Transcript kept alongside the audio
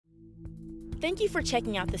Thank you for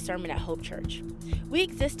checking out this sermon at Hope Church. We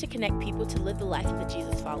exist to connect people to live the life of a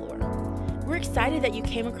Jesus follower. We're excited that you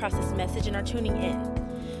came across this message and are tuning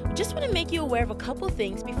in. We just want to make you aware of a couple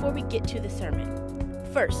things before we get to the sermon.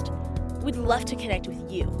 First, we'd love to connect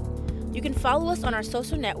with you. You can follow us on our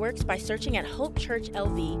social networks by searching at Hope Church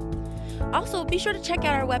LV. Also, be sure to check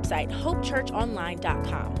out our website,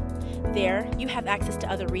 hopechurchonline.com. There, you have access to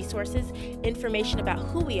other resources, information about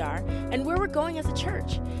who we are, and where we're going as a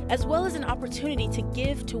church, as well as an opportunity to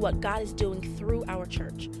give to what God is doing through our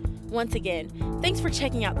church. Once again, thanks for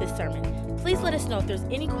checking out this sermon. Please let us know if there's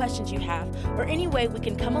any questions you have or any way we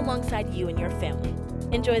can come alongside you and your family.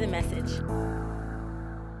 Enjoy the message.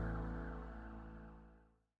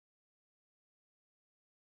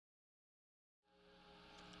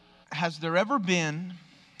 Has there ever been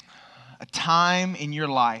a time in your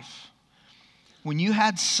life when you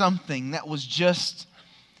had something that was just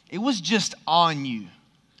on you?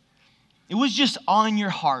 It was just on your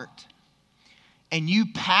heart, and you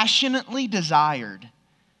passionately desired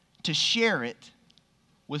to share it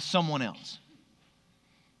with someone else.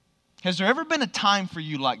 Has there ever been a time for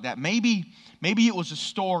you like that? Maybe it was a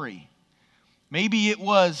story. Maybe it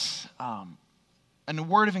was a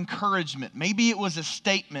word of encouragement. Maybe it was a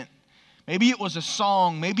statement. Maybe it was a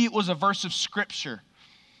song. Maybe it was a verse of scripture.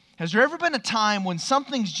 Has there ever been a time when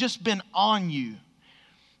something's just been on you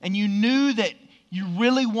and you knew that you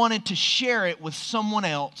really wanted to share it with someone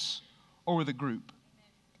else or with a group?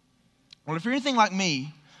 Well, if you're anything like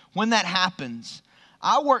me, when that happens,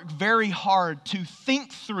 I work very hard to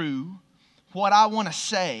think through what I want to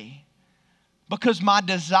say, because my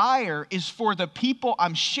desire is for the people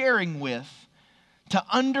I'm sharing with to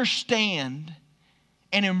understand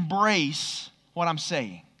and embrace what I'm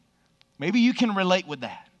saying. Maybe you can relate with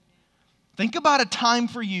that. Think about a time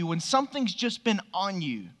for you when something's just been on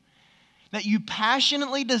you that you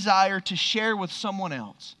passionately desire to share with someone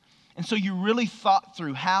else. And so you really thought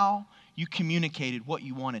through how you communicated what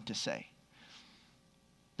you wanted to say.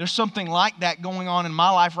 There's something like that going on in my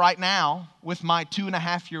life right now with my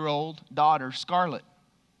 2.5-year-old daughter, Scarlett.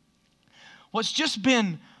 What's just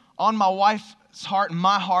been on my wife's heart and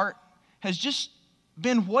my heart has just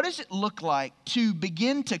been, what does it look like to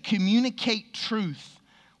begin to communicate truth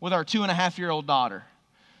with our 2.5-year-old daughter?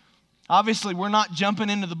 Obviously, we're not jumping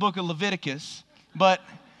into the book of Leviticus, but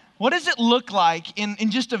what does it look like in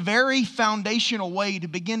just a very foundational way to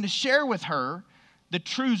begin to share with her the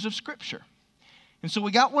truths of Scripture? And so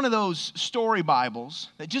we got one of those story Bibles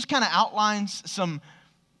that just kind of outlines some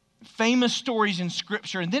famous stories in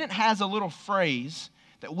Scripture, and then it has a little phrase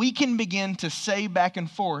that we can begin to say back and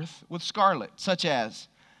forth with Scarlett, such as,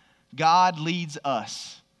 God leads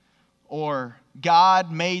us, or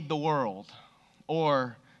God made the world,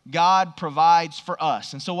 or God provides for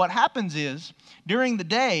us. And so what happens is, during the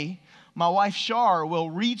day, my wife Shar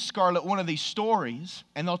will read Scarlett one of these stories,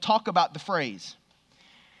 and they'll talk about the phrase.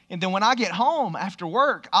 And then when I get home after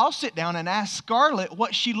work, I'll sit down and ask Scarlett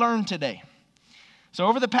what she learned today. So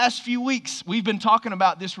over the past few weeks, we've been talking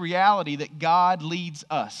about this reality that God leads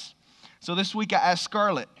us. So this week I asked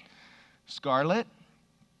Scarlett,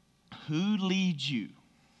 who leads you?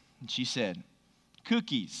 And she said,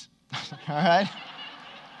 cookies. All right?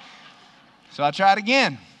 So I tried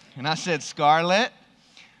again. And I said, Scarlett,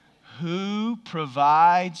 who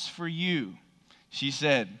provides for you? She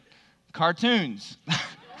said, cartoons.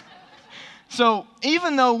 So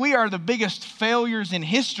even though we are the biggest failures in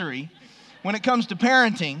history when it comes to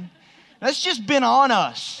parenting, that's just been on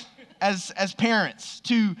us as parents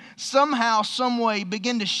to somehow, some way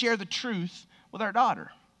begin to share the truth with our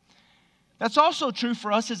daughter. That's also true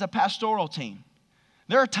for us as a pastoral team.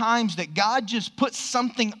 There are times that God just puts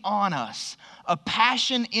something on us, a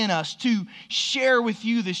passion in us to share with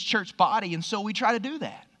you, this church body, and so we try to do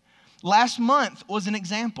that. Last month was an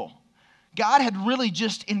example. God had really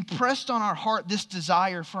just impressed on our heart this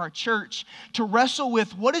desire for our church to wrestle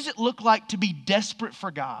with, what does it look like to be desperate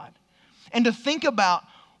for God? And to think about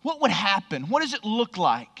what would happen. What does it look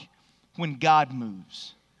like when God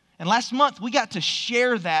moves? And last month we got to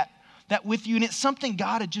share that with you, and it's something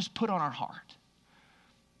God had just put on our heart.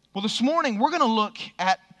 Well, this morning we're going to look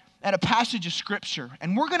at a passage of Scripture,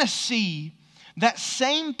 and we're going to see that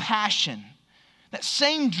same passion, that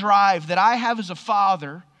same drive that I have as a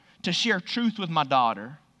father to share truth with my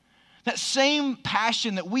daughter, that same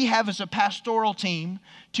passion that we have as a pastoral team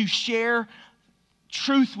to share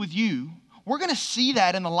truth with you, we're going to see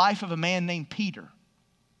that in the life of a man named Peter.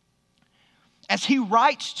 As he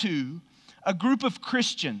writes to a group of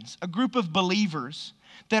Christians, a group of believers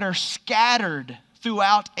that are scattered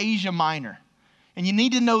throughout Asia Minor. And you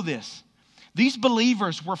need to know this. These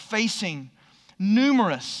believers were facing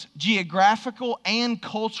numerous geographical and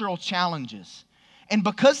cultural challenges. And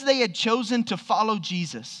because they had chosen to follow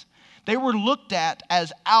Jesus, they were looked at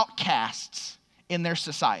as outcasts in their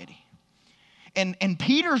society. And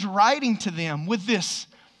Peter's writing to them with this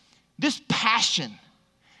passion,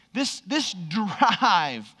 this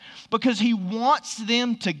drive, because he wants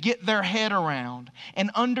them to get their head around and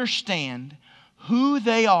understand who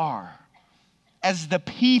they are as the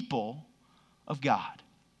people of God.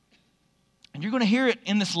 And you're going to hear it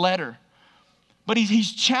in this letter. But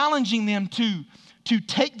he's challenging them to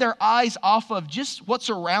take their eyes off of just what's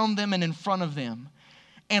around them and in front of them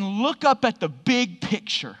and look up at the big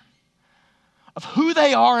picture of who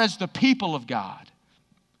they are as the people of God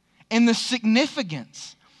and the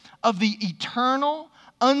significance of the eternal,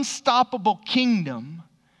 unstoppable kingdom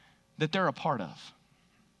that they're a part of.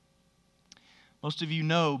 Most of you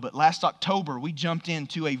know, but last October we jumped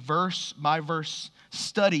into a verse-by-verse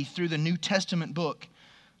study through the New Testament book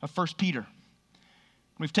of 1 Peter.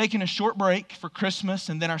 We've taken a short break for Christmas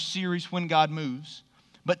and then our series, When God Moves.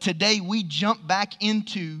 But today we jump back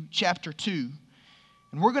into chapter 2.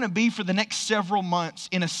 And we're going to be for the next several months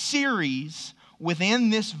in a series within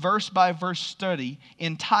this verse-by-verse study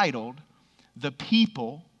entitled, The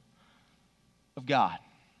People of God.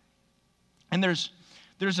 And there's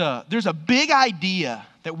a big idea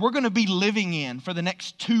that we're going to be living in for the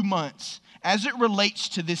next 2 months as it relates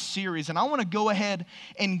to this series. And I want to go ahead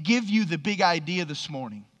and give you the big idea this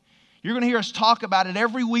morning. You're going to hear us talk about it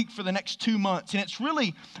every week for the next 2 months. And it's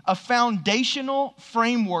really a foundational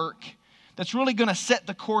framework that's really going to set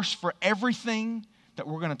the course for everything that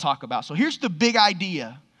we're going to talk about. So here's the big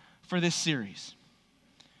idea for this series.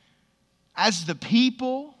 As the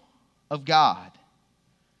people of God,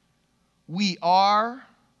 we are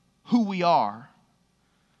who we are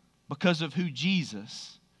because of who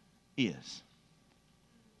Jesus is.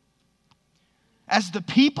 As the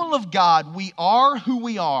people of God, we are who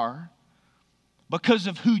we are because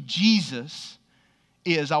of who Jesus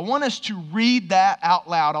is. I want us to read that out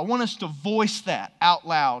loud. I want us to voice that out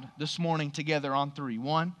loud this morning together on 3.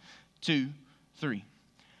 1, 2, 3.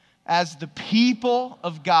 As the people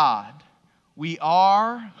of God, we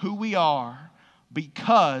are who we are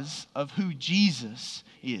because of who Jesus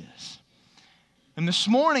is. And this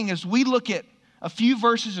morning, as we look at a few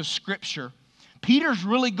verses of Scripture, Peter's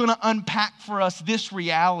really going to unpack for us this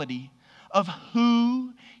reality of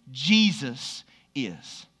who Jesus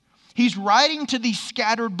is. He's writing to these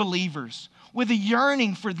scattered believers with a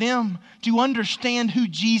yearning for them to understand who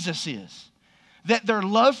Jesus is. That their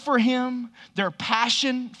love for Him, their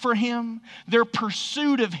passion for Him, their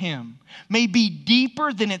pursuit of Him may be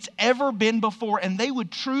deeper than it's ever been before. And they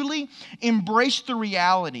would truly embrace the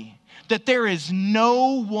reality that there is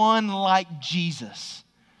no one like Jesus.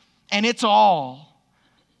 And it's all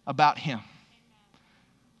about Him.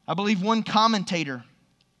 I believe one commentator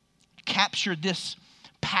captured this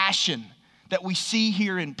passion that we see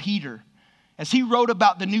here in Peter as he wrote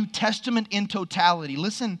about the New Testament in totality.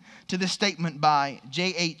 Listen to this statement by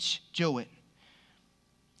J.H. Jowett.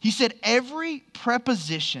 He said, every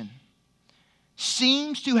preposition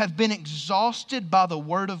seems to have been exhausted by the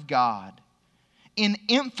Word of God in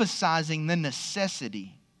emphasizing the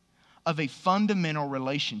necessity of a fundamental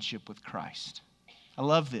relationship with Christ. I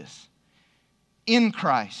love this. In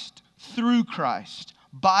Christ, through Christ,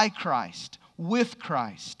 by Christ, with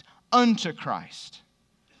Christ, unto Christ.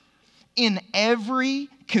 In every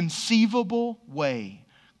conceivable way,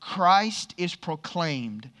 Christ is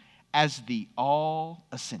proclaimed as the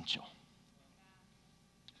all-essential.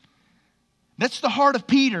 That's the heart of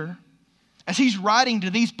Peter as he's writing to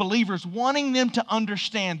these believers, wanting them to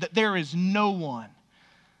understand that there is no one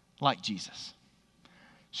like Jesus.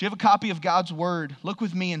 So you have a copy of God's Word. Look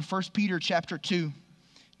with me in 1 Peter chapter 2.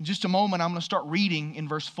 In just a moment, I'm going to start reading in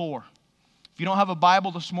verse 4. If you don't have a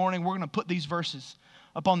Bible this morning, we're going to put these verses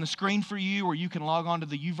up on the screen for you, or you can log on to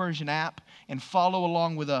the YouVersion app and follow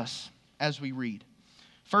along with us as we read.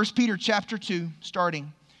 1 Peter chapter 2,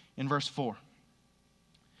 starting in verse 4.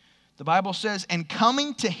 The Bible says, and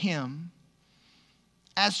coming to Him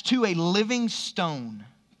as to a living stone,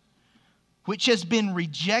 which has been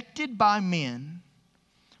rejected by men,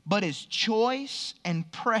 but is choice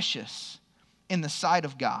and precious in the sight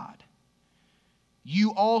of God.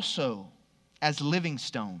 You also, as living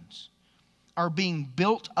stones, are being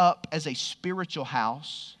built up as a spiritual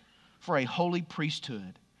house for a holy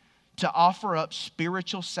priesthood, to offer up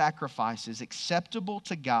spiritual sacrifices acceptable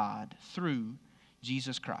to God through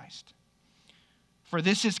Jesus Christ. For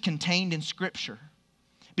this is contained in Scripture.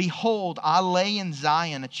 Behold, I lay in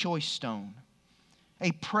Zion a choice stone,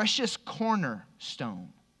 a precious cornerstone,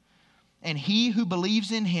 and he who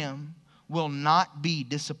believes in Him will not be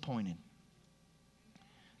disappointed.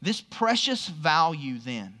 This precious value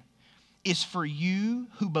then is for you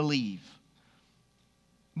who believe.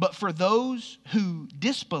 But for those who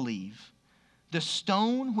disbelieve, the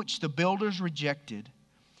stone which the builders rejected,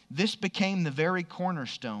 this became the very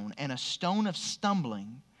cornerstone, and a stone of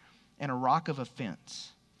stumbling and a rock of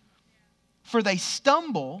offense. For they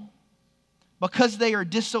stumble because they are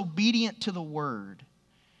disobedient to the word,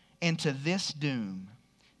 and to this doom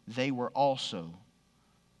they were also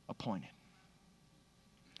appointed.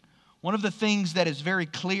 One of the things that is very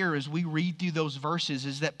clear as we read through those verses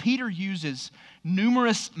is that Peter uses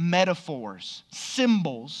numerous metaphors,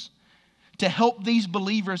 symbols, to help these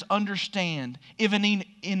believers understand, even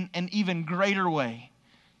in an even greater way,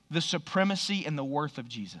 the supremacy and the worth of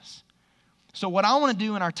Jesus. So what I want to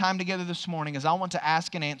do in our time together this morning is I want to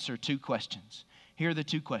ask and answer two questions. Here are the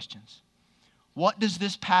two questions. What does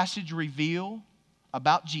this passage reveal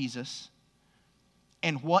about Jesus?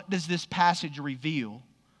 And what does this passage reveal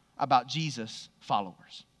about Jesus'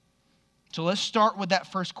 followers? So let's start with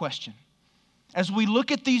that first question. As we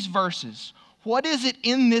look at these verses, what is it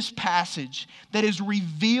in this passage that is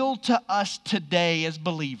revealed to us today as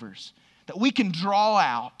believers that we can draw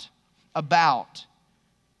out about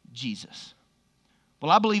Jesus?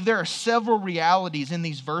 Well, I believe there are several realities in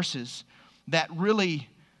these verses that really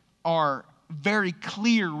are very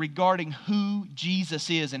clear regarding who Jesus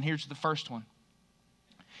is. And here's the first one.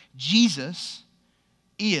 Jesus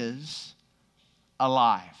is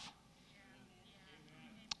alive.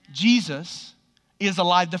 Jesus is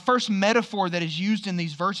alive. The first metaphor that is used in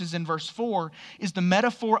these verses in verse 4 is the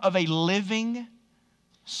metaphor of a living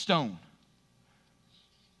stone.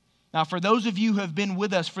 Now, for those of you who have been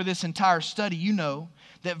with us for this entire study, you know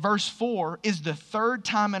that verse 4 is the third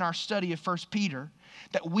time in our study of 1 Peter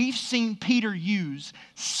that we've seen Peter use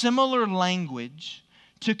similar language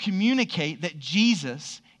to communicate that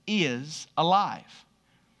Jesus is alive.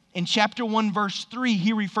 In chapter 1, verse 3,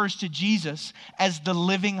 he refers to Jesus as the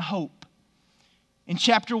living hope. In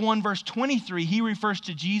chapter 1, verse 23, he refers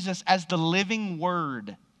to Jesus as the living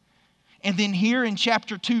word. And then here in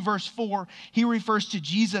chapter 2, verse 4, he refers to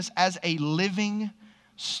Jesus as a living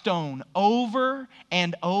stone. Over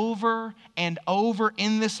and over and over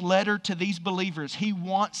in this letter to these believers, he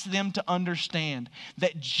wants them to understand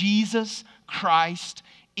that Jesus Christ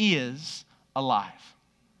is alive.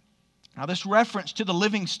 Now, this reference to the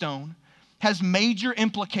living stone has major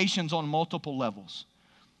implications on multiple levels.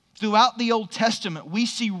 Throughout the Old Testament, we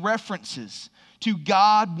see references to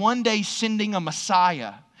God one day sending a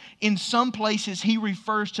Messiah. In some places, he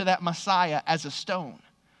refers to that Messiah as a stone.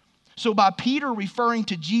 So by Peter referring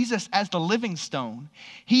to Jesus as the living stone,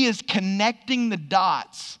 he is connecting the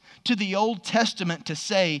dots to the Old Testament to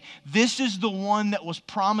say, this is the one that was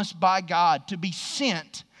promised by God to be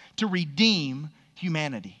sent to redeem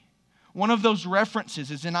humanity. One of those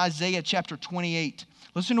references is in Isaiah chapter 28.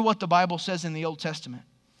 Listen to what the Bible says in the Old Testament.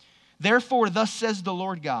 Therefore, thus says the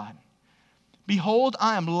Lord God, behold,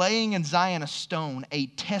 I am laying in Zion a stone, a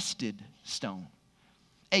tested stone,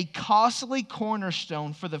 a costly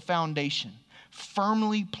cornerstone for the foundation,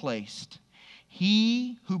 firmly placed.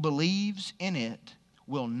 He who believes in it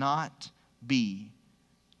will not be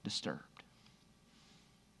disturbed.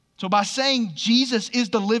 So by saying Jesus is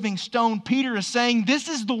the living stone, Peter is saying this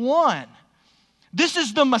is the one. This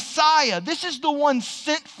is the Messiah. This is the one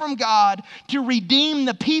sent from God to redeem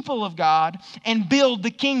the people of God and build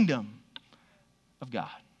the kingdom of God.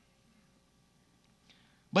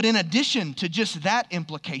 But in addition to just that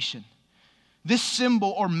implication, this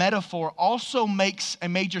symbol or metaphor also makes a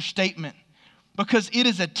major statement because it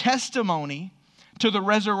is a testimony to the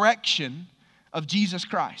resurrection of Jesus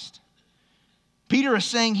Christ. Peter is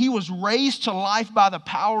saying he was raised to life by the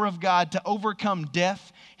power of God to overcome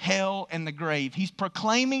death, hell, and the grave. He's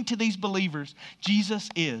proclaiming to these believers, Jesus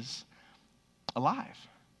is alive.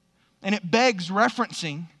 And it begs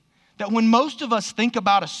referencing that when most of us think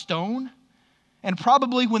about a stone, and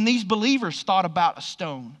probably when these believers thought about a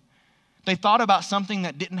stone, they thought about something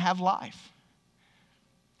that didn't have life.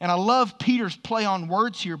 And I love Peter's play on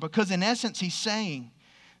words here because in essence he's saying,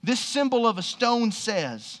 this symbol of a stone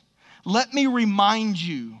says, let me remind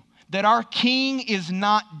you that our King is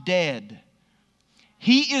not dead.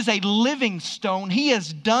 He is a living stone. He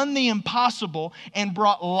has done the impossible and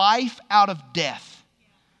brought life out of death.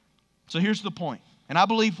 So here's the point. And I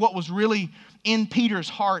believe what was really in Peter's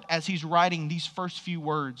heart as he's writing these first few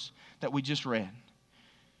words that we just read.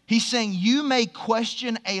 He's saying you may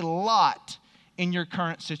question a lot in your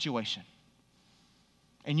current situation.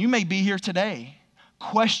 And you may be here today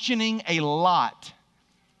questioning a lot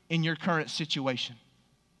in your current situation.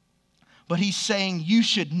 but he's saying you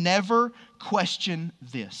should never question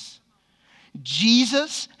this.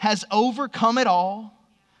 Jesus has overcome it all.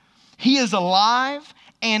 He is alive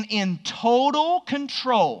and in total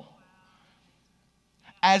control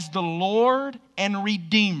as the Lord and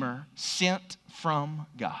Redeemer sent from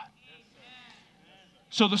God.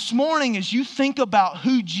 So this morning, as you think about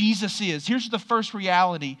who Jesus is, here's the first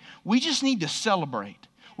reality. We just need to celebrate.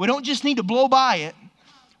 We don't just need to blow by it.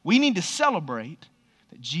 We need to celebrate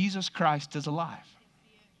that Jesus Christ is alive.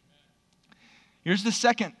 Here's the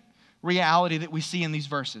second reality that we see in these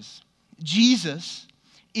verses. Jesus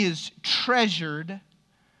is treasured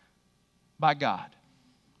by God.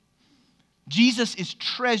 Jesus is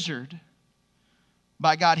treasured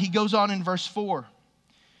by God. He goes on in verse 4.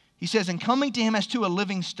 He says, and coming to him as to a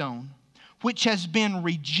living stone, which has been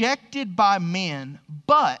rejected by men,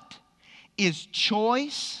 but is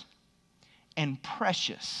choice and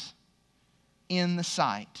precious in the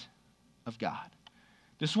sight of God.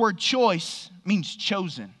 This word choice means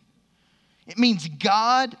chosen. It means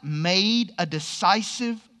God made a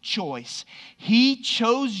decisive choice. He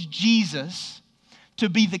chose Jesus to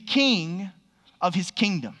be the king of his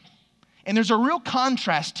kingdom. And there's a real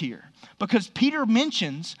contrast here, because Peter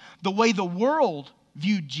mentions the way the world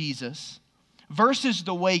viewed Jesus versus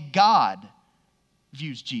the way God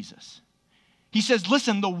views Jesus. He says,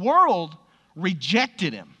 listen, the world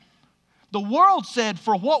rejected him. The world said,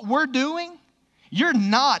 for what we're doing, you're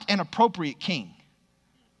not an appropriate king.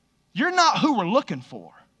 You're not who we're looking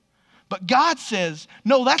for. But God says,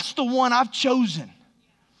 no, that's the one I've chosen.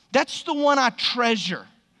 That's the one I treasure.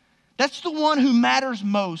 That's the one who matters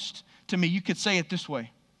most to me. You could say it this way.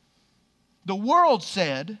 The world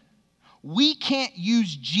said, we can't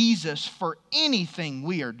use Jesus for anything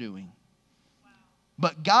we are doing.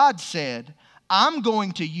 But God said, I'm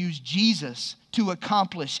going to use Jesus to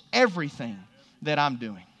accomplish everything that I'm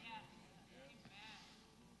doing.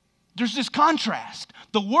 There's this contrast.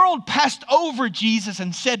 The world passed over Jesus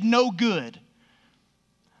and said no good.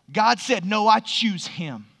 God said, no, I choose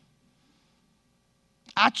him.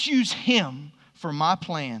 I choose him for my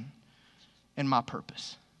plan and my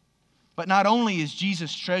purpose. But not only is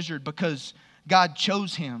Jesus treasured because God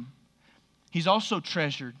chose him, he's also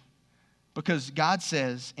treasured because God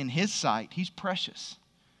says in his sight, he's precious.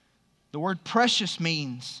 The word precious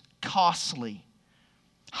means costly,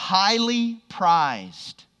 highly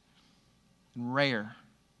prized, and rare.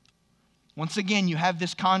 Once again, you have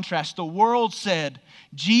this contrast. The world said,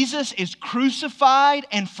 Jesus is crucified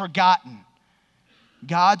and forgotten.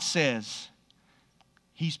 God says,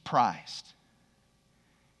 he's prized.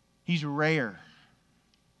 He's rare.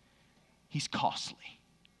 He's costly.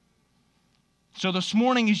 So this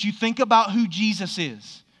morning, as you think about who Jesus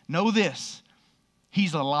is, know this,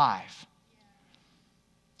 he's alive.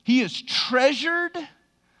 He is treasured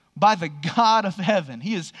by the God of heaven.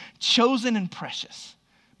 He is chosen and precious.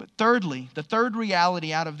 But thirdly, the third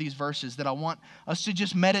reality out of these verses that I want us to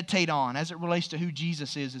just meditate on as it relates to who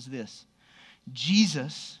Jesus is this.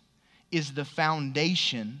 Jesus is the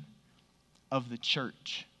foundation of the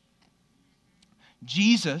church.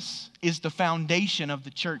 Jesus is the foundation of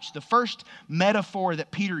the church. The first metaphor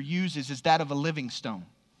that Peter uses is that of a living stone.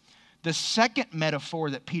 The second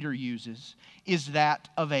metaphor that Peter uses is that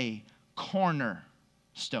of a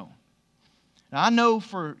cornerstone. Now, I know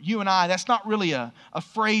for you and I, that's not really a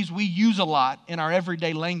phrase we use a lot in our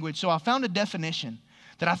everyday language, so I found a definition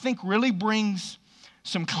that I think really brings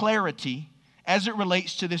some clarity as it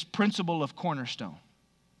relates to this principle of cornerstone.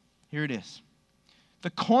 Here it is. The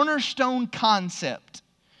cornerstone concept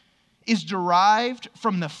is derived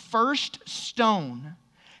from the first stone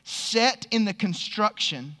set in the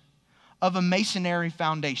construction of a masonry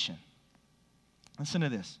foundation. Listen to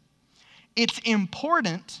this. It's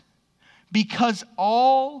important because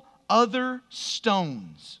all other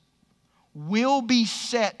stones will be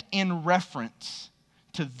set in reference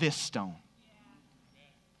to this stone,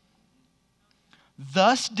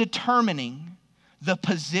 thus determining the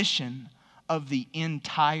position of the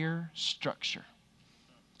entire structure.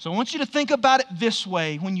 So I want you to think about it this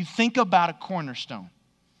way when you think about a cornerstone.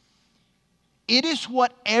 It is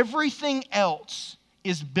what everything else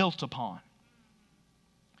is built upon.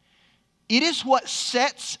 It is what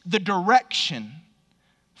sets the direction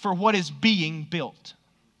for what is being built.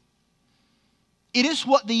 It is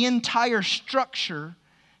what the entire structure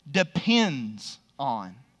depends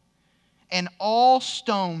on. And all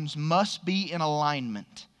stones must be in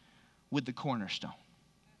alignment with the cornerstone.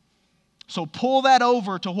 So pull that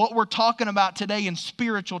over to what we're talking about today in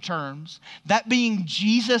spiritual terms, that being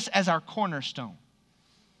Jesus as our cornerstone.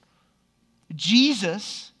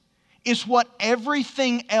 Jesus is what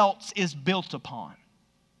everything else is built upon.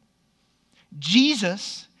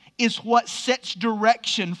 Jesus is what sets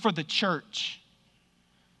direction for the church.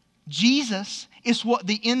 Jesus is what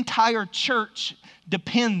the entire church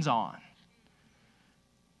depends on.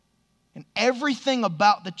 And everything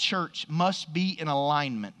about the church must be in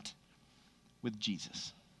alignment with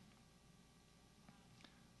Jesus.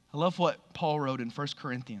 I love what Paul wrote in 1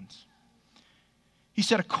 Corinthians. He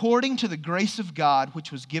said, according to the grace of God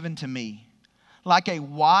which was given to me, like a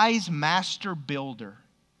wise master builder,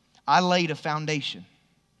 I laid a foundation,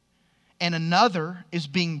 and another is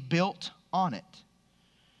being built on it,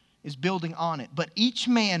 is building on it. But each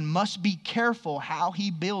man must be careful how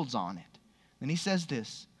he builds on it. Then he says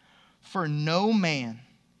this, for no man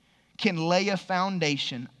can lay a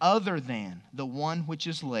foundation other than the one which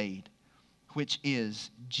is laid, which is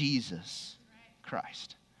Jesus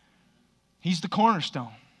Christ. He's the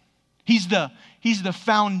cornerstone. He's the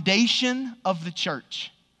foundation of the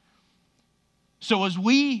church. So as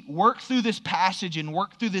we work through this passage and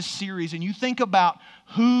work through this series, and you think about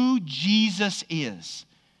who Jesus is,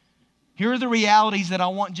 here are the realities that I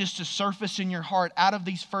want just to surface in your heart out of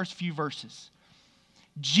these first few verses.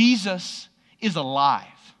 Jesus is alive.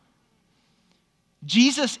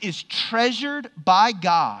 Jesus is treasured by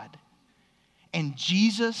God, and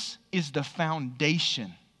Jesus is the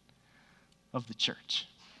foundation of the church.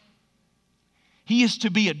 He is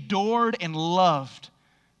to be adored and loved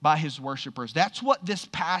by his worshipers. That's what this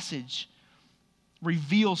passage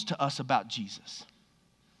reveals to us about Jesus.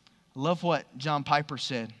 I love what John Piper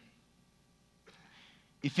said.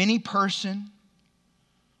 If any person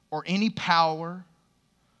or any power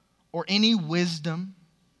or any wisdom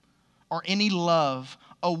or any love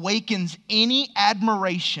awakens any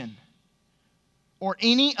admiration or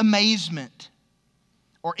any amazement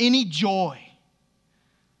or any joy,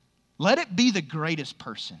 let it be the greatest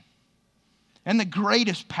person and the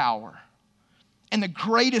greatest power and the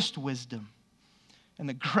greatest wisdom and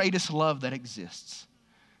the greatest love that exists,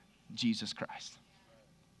 Jesus Christ.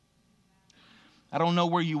 I don't know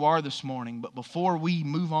where you are this morning, but before we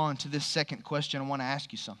move on to this second question, I want to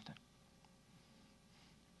ask you something.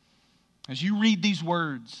 As you read these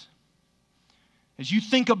words, as you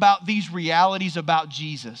think about these realities about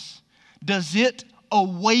Jesus, does it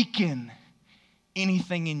awaken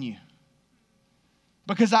anything in you?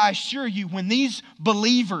 Because I assure you, when these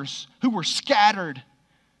believers who were scattered,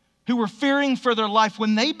 who were fearing for their life,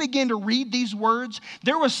 when they began to read these words,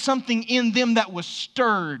 there was something in them that was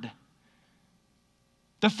stirred.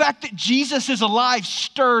 The fact that Jesus is alive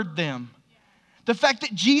stirred them. The fact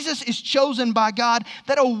that Jesus is chosen by God,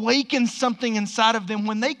 that awakened something inside of them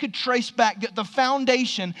when they could trace back that the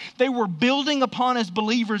foundation they were building upon as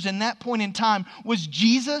believers in that point in time was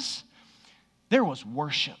Jesus. There was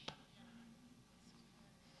worship.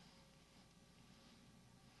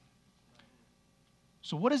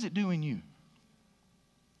 So what does it do in you?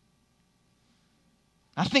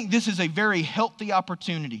 I think this is a very healthy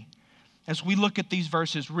opportunity as we look at these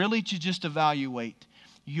verses, really to just evaluate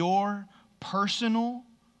your personal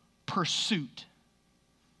pursuit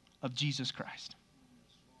of Jesus Christ.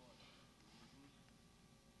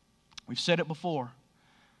 We've said it before,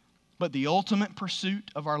 but the ultimate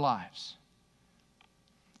pursuit of our lives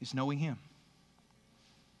is knowing Him.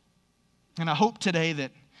 And I hope today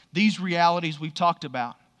that these realities we've talked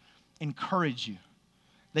about encourage you.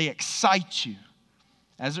 They excite you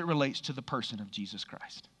as it relates to the person of Jesus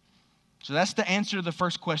Christ. So that's the answer to the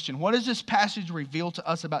first question. What does this passage reveal to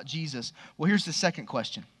us about Jesus? Well, here's the second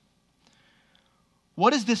question.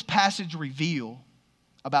 What does this passage reveal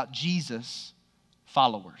about Jesus'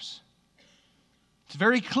 followers? It's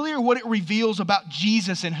very clear what it reveals about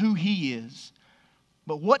Jesus and who He is.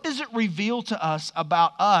 But what does it reveal to us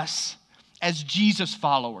about us as Jesus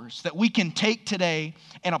followers that we can take today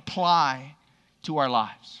and apply to our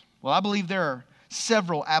lives? Well, I believe there are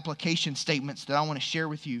several application statements that I want to share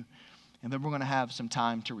with you, and then we're going to have some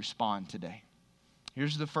time to respond today.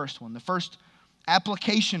 Here's the first one. The first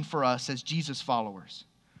application for us as Jesus followers.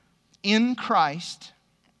 In Christ,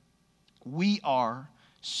 we are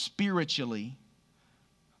spiritually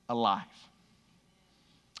alive.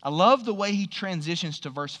 I love the way he transitions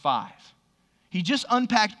to verse 5. He just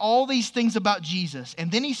unpacked all these things about Jesus,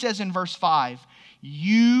 and then he says in verse 5,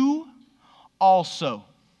 you also.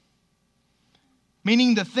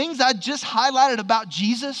 Meaning the things I just highlighted about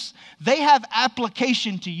Jesus, they have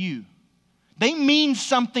application to you. They mean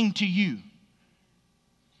something to you.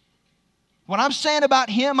 What I'm saying about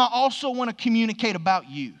Him, I also want to communicate about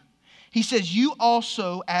you. He says, you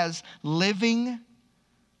also as living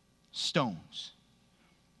stones.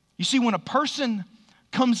 You see, when a person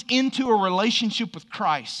comes into a relationship with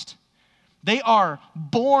Christ, They are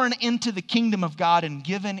born into the kingdom of God and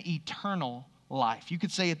given eternal life. You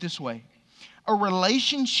could say it this way. A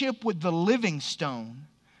relationship with the living stone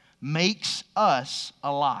makes us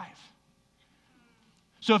alive.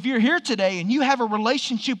 So if you're here today and you have a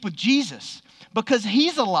relationship with Jesus, because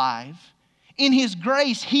He's alive, in His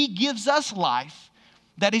grace, He gives us life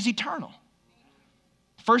that is eternal.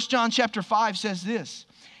 1 John chapter 5 says this,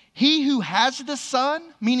 he who has the Son,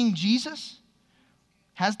 meaning Jesus,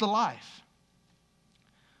 has the life.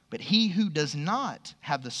 But he who does not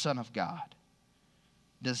have the Son of God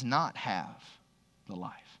does not have the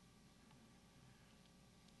life.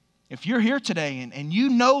 If you're here today and you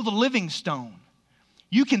know the living stone,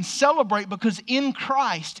 you can celebrate because in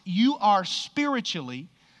Christ you are spiritually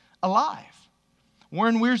alive.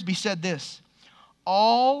 Warren Wiersbe said this,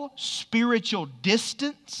 all spiritual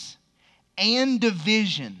distance and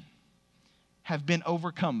division have been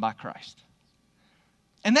overcome by Christ.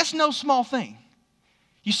 And that's no small thing.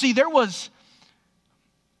 You see, it was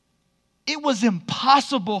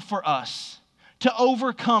impossible for us to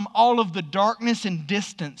overcome all of the darkness and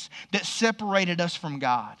distance that separated us from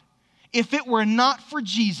God. If it were not for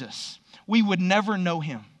Jesus, we would never know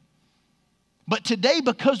Him. But today,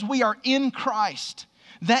 because we are in Christ,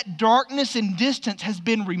 that darkness and distance has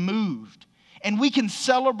been removed. And we can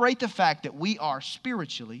celebrate the fact that we are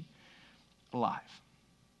spiritually alive.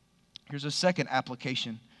 Here's a second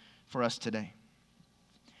application for us today.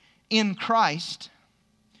 In Christ,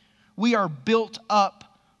 we are built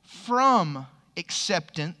up from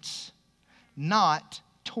acceptance, not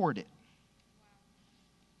toward it.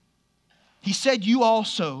 He said, you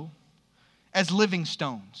also, as living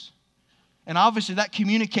stones. And obviously that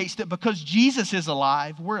communicates that because Jesus is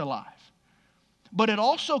alive, we're alive. But it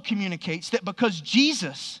also communicates that because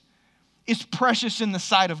Jesus is precious in the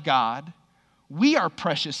sight of God, we are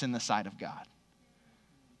precious in the sight of God.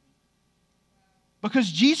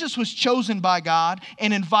 Because Jesus was chosen by God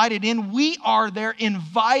and invited in, we are there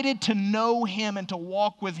invited to know Him and to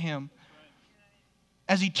walk with Him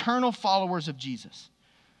as eternal followers of Jesus.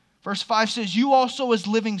 Verse 5 says, you also as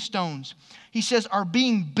living stones, he says, are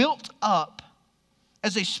being built up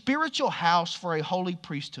as a spiritual house for a holy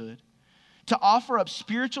priesthood to offer up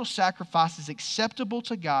spiritual sacrifices acceptable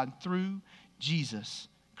to God through Jesus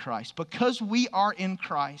Christ. Because we are in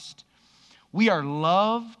Christ, we are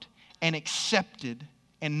loved and accepted,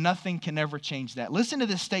 and nothing can ever change that. Listen to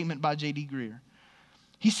this statement by J.D. Greear.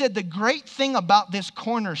 He said, the great thing about this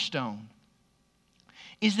cornerstone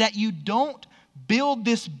is that you don't build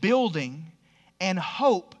this building and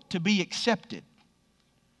hope to be accepted.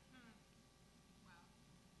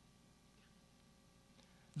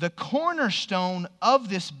 The cornerstone of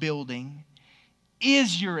this building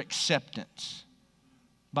is your acceptance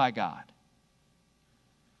by God.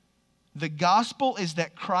 The gospel is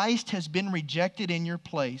that Christ has been rejected in your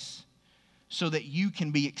place so that you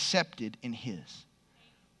can be accepted in His.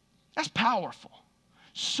 That's powerful.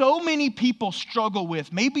 So many people struggle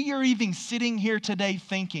with, maybe you're even sitting here today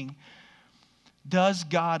thinking, does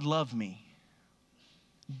God love me?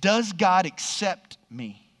 Does God accept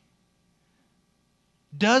me?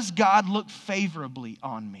 Does God look favorably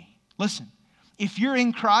on me? Listen, if you're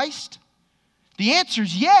in Christ, the answer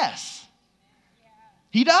is yes.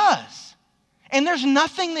 He does. And there's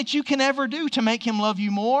nothing that you can ever do to make Him love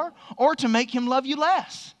you more or to make Him love you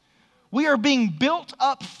less. We are being built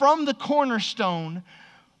up from the cornerstone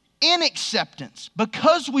in acceptance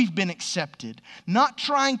because we've been accepted, not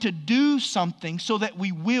trying to do something so that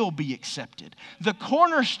we will be accepted. The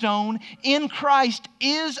cornerstone in Christ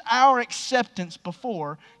is our acceptance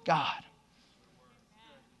before God.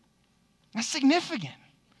 That's significant.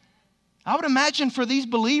 I would imagine for these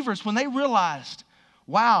believers when they realized,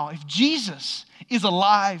 wow, if Jesus is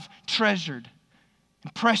alive, treasured,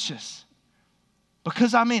 and precious,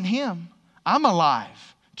 because I'm in Him, I'm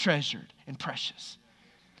alive, treasured, and precious.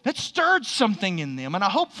 That stirred something in them. And I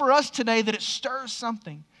hope for us today that it stirs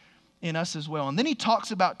something in us as well. And then he talks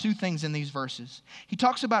about two things in these verses. He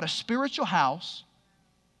talks about a spiritual house,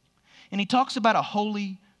 and he talks about a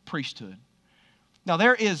holy priesthood. Now,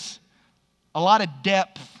 there is a lot of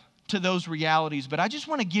depth to those realities, but I just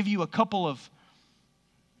want to give you a couple of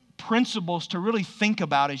principles to really think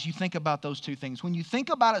about as you think about those two things. When you think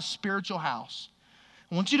about a spiritual house,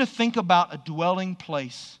 I want you to think about a dwelling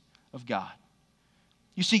place of God.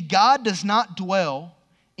 You see, God does not dwell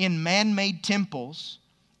in man-made temples,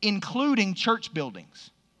 including church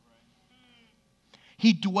buildings.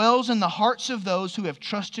 He dwells in the hearts of those who have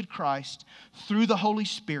trusted Christ through the Holy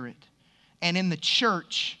Spirit and in the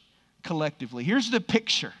church collectively. Here's the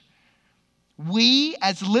picture. We,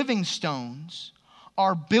 as living stones,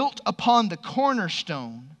 are built upon the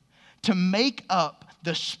cornerstone to make up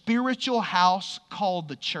the spiritual house called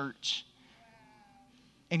the church.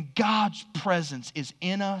 And God's presence is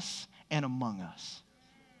in us and among us.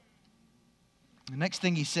 The next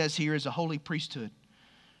thing he says here is a holy priesthood.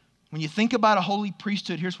 When you think about a holy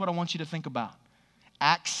priesthood, here's what I want you to think about.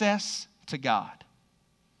 Access to God.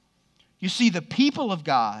 You see, the people of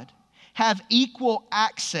God have equal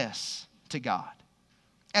access to God,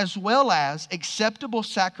 as well as acceptable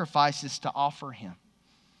sacrifices to offer Him.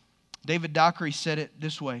 David Dockery said it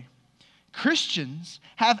this way: Christians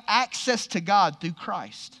have access to God through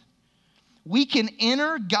Christ. We can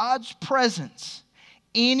enter God's presence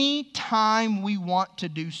any time we want to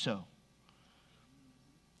do so.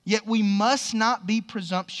 Yet we must not be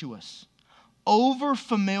presumptuous,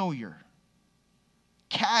 over-familiar,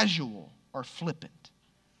 casual, or flippant.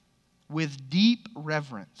 With deep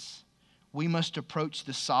reverence, we must approach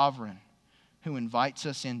the sovereign who invites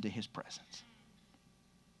us into His presence.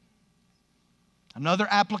 Another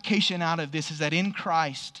application out of this is that in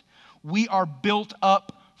Christ, we are built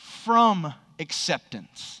up from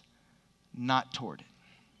acceptance, not toward it.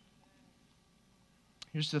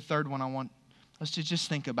 Here's the third one I want us to just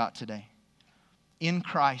think about today. In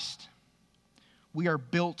Christ, we are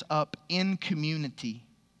built up in community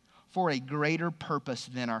for a greater purpose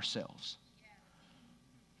than ourselves.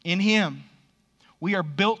 In Him, we are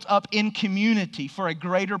built up in community for a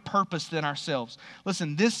greater purpose than ourselves.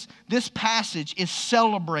 Listen, this passage is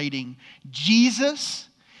celebrating Jesus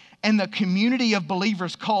and the community of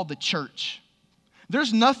believers called the church.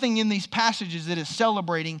 There's nothing in these passages that is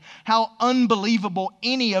celebrating how unbelievable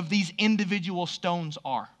any of these individual stones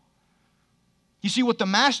are. You see, what the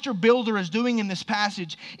master builder is doing in this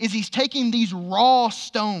passage is he's taking these raw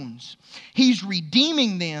stones, he's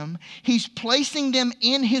redeeming them, he's placing them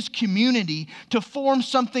in his community to form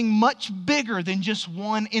something much bigger than just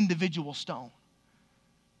one individual stone.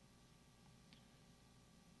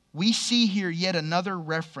 We see here yet another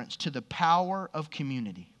reference to the power of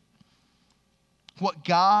community. What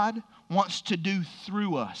God wants to do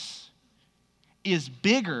through us is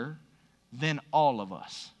bigger than all of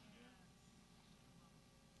us.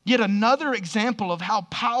 Yet another example of how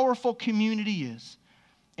powerful community is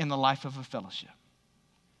in the life of a fellowship.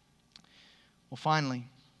 Well, finally,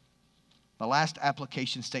 the last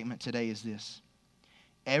application statement today is this: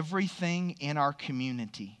 everything in our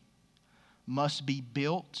community must be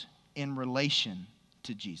built in relation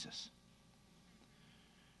to Jesus.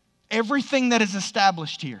 Everything that is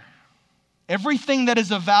established here, everything that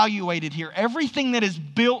is evaluated here, everything that is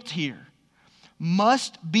built here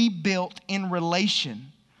must be built in relation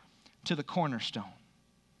to the cornerstone.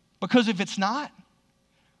 Because if it's not,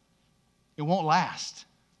 it won't last.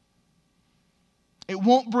 It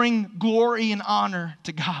won't bring glory and honor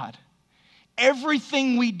to God.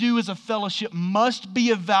 Everything we do as a fellowship must be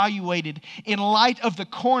evaluated in light of the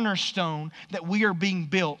cornerstone that we are being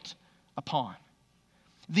built upon.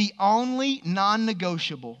 The only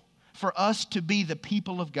non-negotiable for us to be the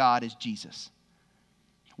people of God is Jesus.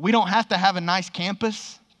 We don't have to have a nice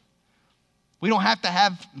campus. We don't have to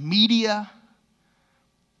have media.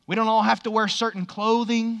 We don't all have to wear certain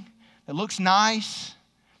clothing that looks nice.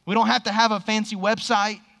 We don't have to have a fancy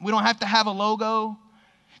website. We don't have to have a logo.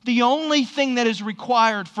 The only thing that is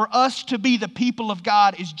required for us to be the people of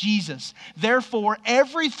God is Jesus. Therefore,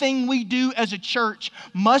 everything we do as a church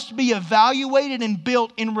must be evaluated and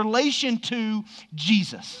built in relation to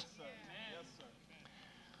Jesus.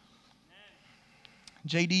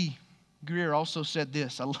 J.D. Greear also said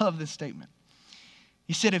this. I love this statement.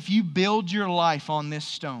 He said, if you build your life on this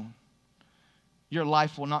stone, your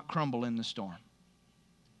life will not crumble in the storm.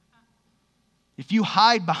 If you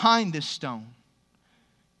hide behind this stone,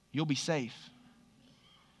 you'll be safe.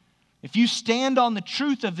 If you stand on the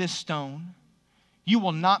truth of this stone, you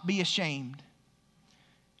will not be ashamed.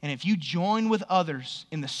 And if you join with others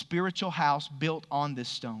in the spiritual house built on this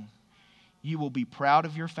stone, you will be proud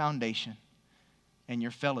of your foundation and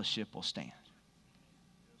your fellowship will stand.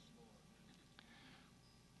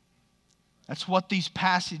 That's what these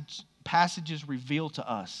passages reveal to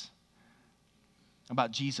us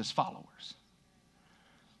about Jesus' followers.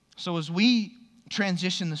 So as we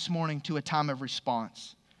transition this morning to a time of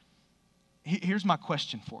response, here's my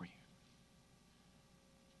question for you.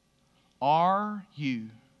 Are you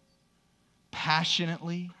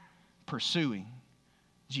passionately pursuing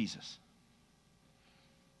Jesus?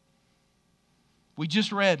 We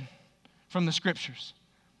just read from the scriptures.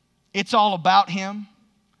 It's all about Him.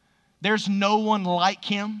 There's no one like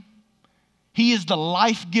Him. He is the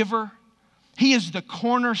life giver. He is the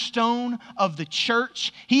cornerstone of the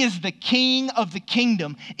church. He is the King of the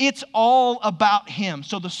kingdom. It's all about Him.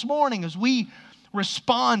 So this morning, as we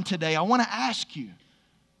respond today, I want to ask you,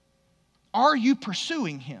 are you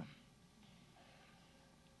pursuing Him?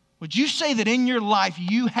 Would you say that in your life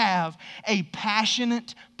you have a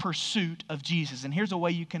passionate pursuit of Jesus? And here's a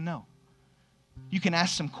way you can know. You can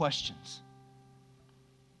ask some questions.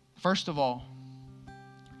 First of all,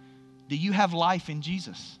 do you have life in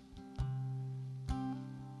Jesus?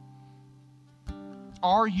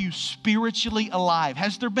 Are you spiritually alive?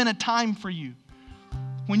 Has there been a time for you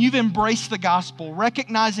when you've embraced the gospel,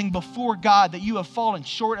 recognizing before God that you have fallen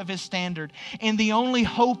short of His standard, and the only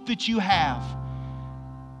hope that you have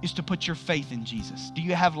is to put your faith in Jesus? Do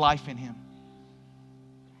you have life in Him?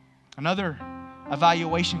 Another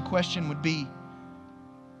evaluation question would be,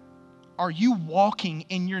 are you walking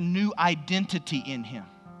in your new identity in Him?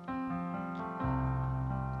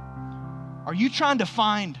 Are you trying to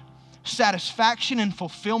find satisfaction and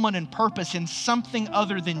fulfillment and purpose in something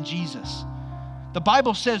other than Jesus? The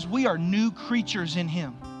Bible says we are new creatures in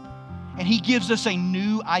Him, and He gives us a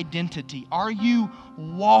new identity. Are you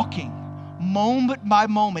walking moment by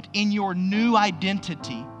moment in your new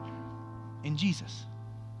identity in Jesus?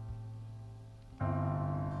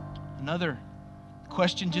 Another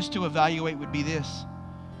question just to evaluate would be this: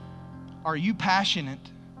 are you passionate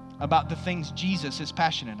about the things Jesus is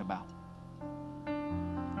passionate about?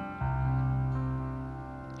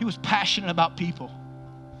 He was passionate about people.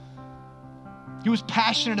 He was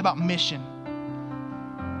passionate about mission.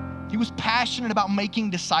 He was passionate about making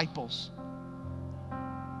disciples.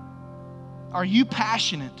 Are you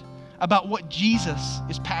passionate about what Jesus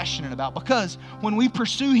is passionate about? Because when we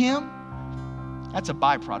pursue Him, that's a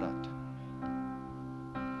byproduct.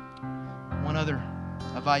 One other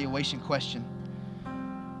evaluation question: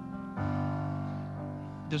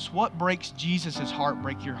 does what breaks Jesus' heart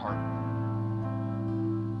break your heart?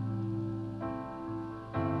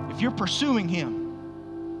 If you're pursuing Him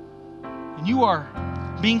and you are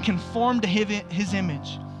being conformed to His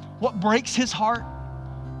image, what breaks His heart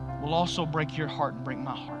will also break your heart and break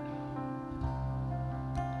my heart.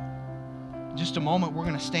 In just a moment, we're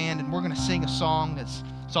going to stand and we're going to sing a song it's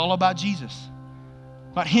all about Jesus,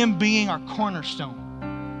 about Him being our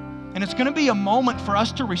cornerstone. And it's going to be a moment for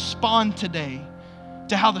us to respond today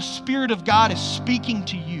to how the Spirit of God is speaking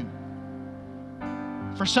to you.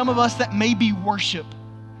 For some of us, that may be worship.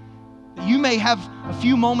 You may have a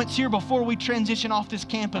few moments here before we transition off this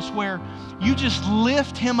campus where you just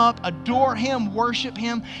lift Him up, adore Him, worship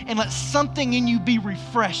Him, and let something in you be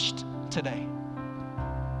refreshed today.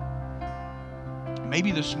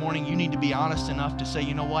 Maybe this morning you need to be honest enough to say,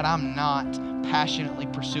 you know what, I'm not passionately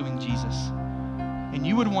pursuing Jesus. And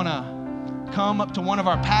you would want to come up to one of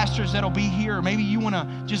our pastors that'll be here, or maybe you want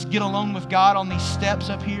to just get alone with God on these steps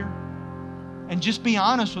up here and just be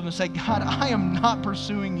honest with Him and say, God, I am not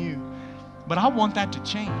pursuing You. But I want that to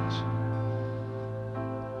change.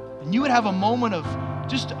 And you would have a moment of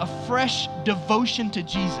just a fresh devotion to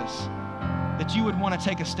Jesus that you would want to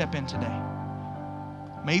take a step in today.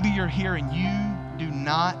 Maybe you're here and you do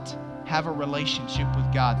not have a relationship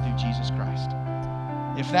with God through Jesus Christ.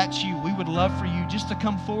 If that's you, we would love for you just to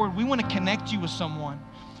come forward. We want to connect you with someone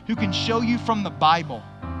who can show you from the Bible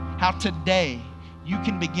how today you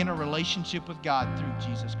can begin a relationship with God through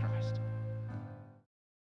Jesus Christ.